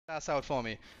Pass out for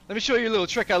me. Let me show you a little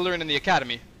trick I learned in the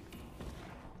academy.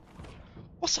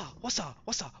 What's up? What's up?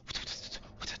 What's up?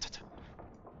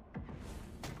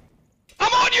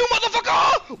 I'm on you,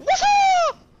 motherfucker! What's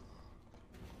up?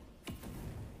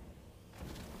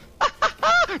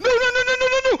 No, no, no, no, no,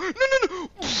 no, no, no, no, no!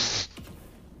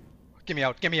 Get me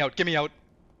out, get me out, get me out.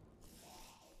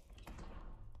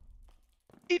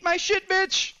 Eat my shit,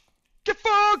 bitch! Get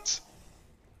fucked!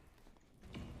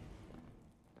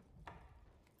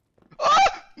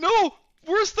 Ah! No!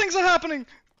 Worse things are happening!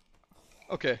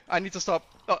 Okay, I need to stop.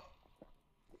 No!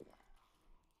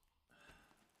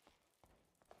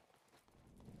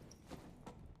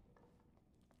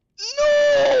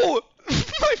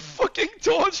 My fucking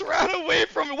torch ran away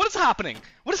from me. What is happening?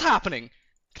 What is happening?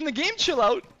 Can the game chill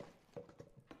out?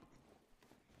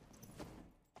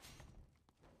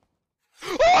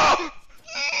 Oh!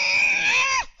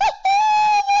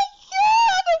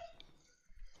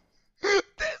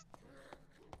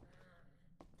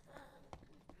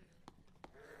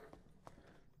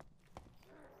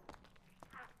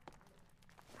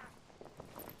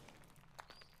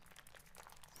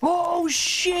 Oh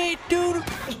shit, dude!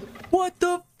 What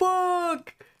the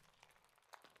fuck?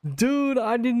 Dude,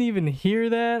 I didn't even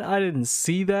hear that. I didn't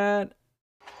see that.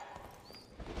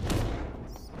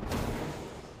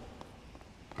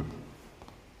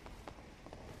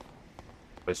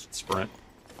 I should sprint.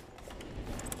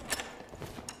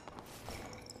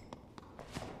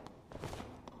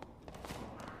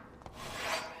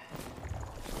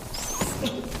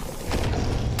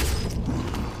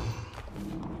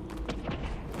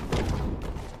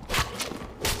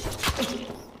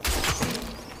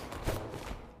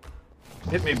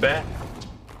 Hit me back.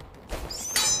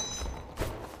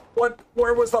 What?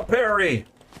 Where was the parry?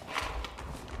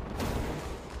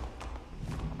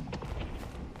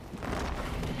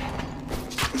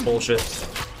 Bullshit.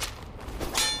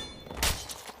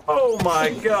 Oh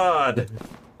my god.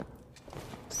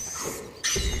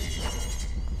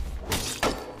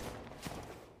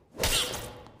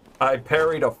 I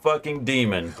parried a fucking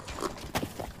demon.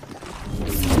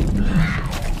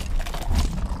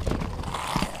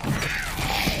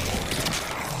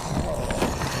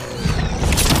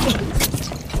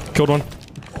 Killed one.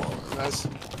 Nice.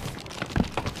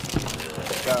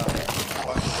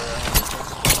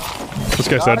 This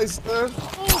guy's dead. Nice, dude.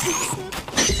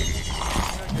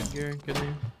 Good gear, good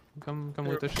gear. Come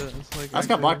with this shit. It's like I just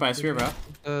got blocked by a spear, bro.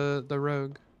 The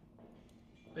rogue.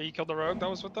 Hey, you killed the rogue that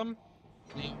was with them?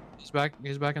 He's back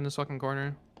in this fucking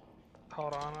corner.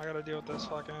 Hold on, I gotta deal with this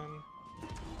fucking...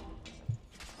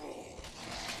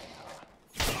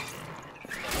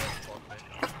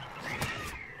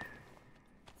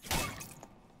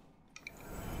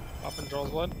 Up in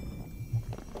Joel's wood.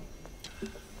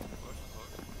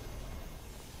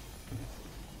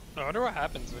 I wonder what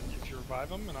happens when if you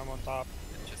revive him and I'm on top.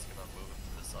 Just gonna move him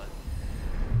to the side.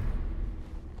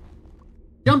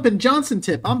 Jumpin' Johnson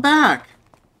tip. I'm back.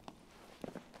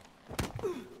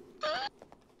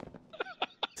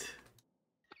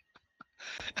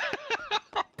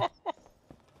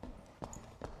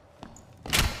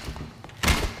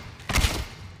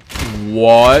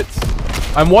 What?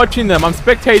 I'm watching them. I'm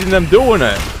spectating them doing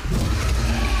it.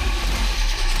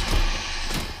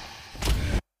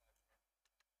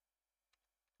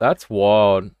 That's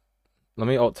wild. Let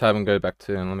me alt tab and go back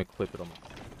to and let me clip it on.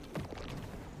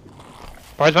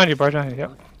 Barge behind you,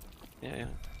 yep. Yeah.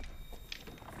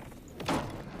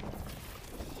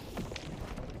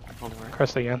 Hold on,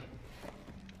 Crest again.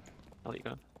 I'll let you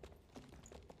go.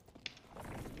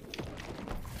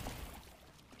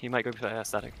 He might go for that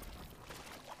static.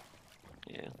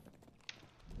 Yeah.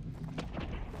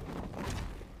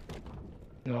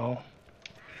 No.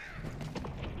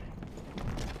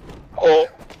 Oh!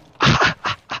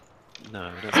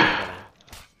 No, don't say that.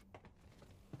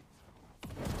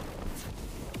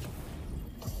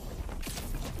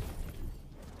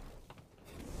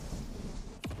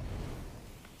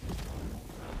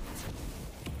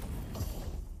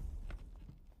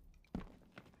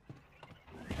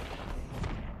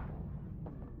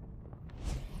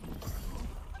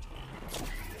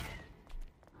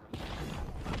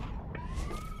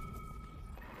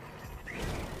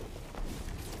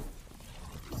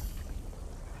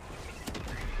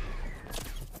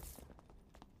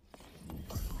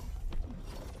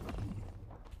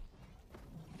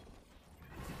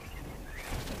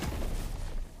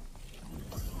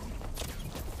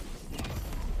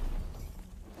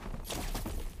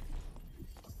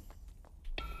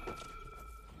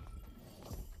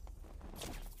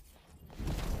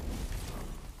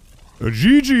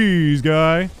 GG's,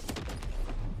 guy.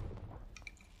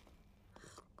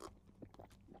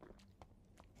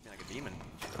 demon.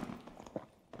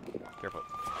 Careful.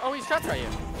 Oh, he's shot at you.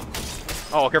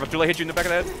 Oh, careful. Too late. Hit you in the back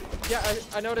of the head. Yeah,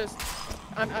 I noticed.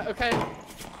 I'm okay.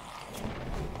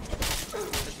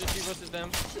 It's just you versus them.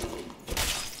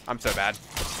 I'm so bad.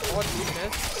 What did you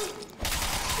miss?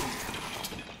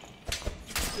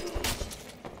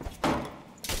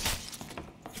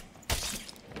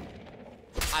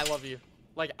 I love you.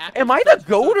 Like, Am I the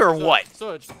goat or what?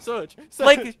 Such.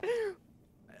 Like,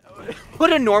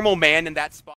 put a normal man in that spot.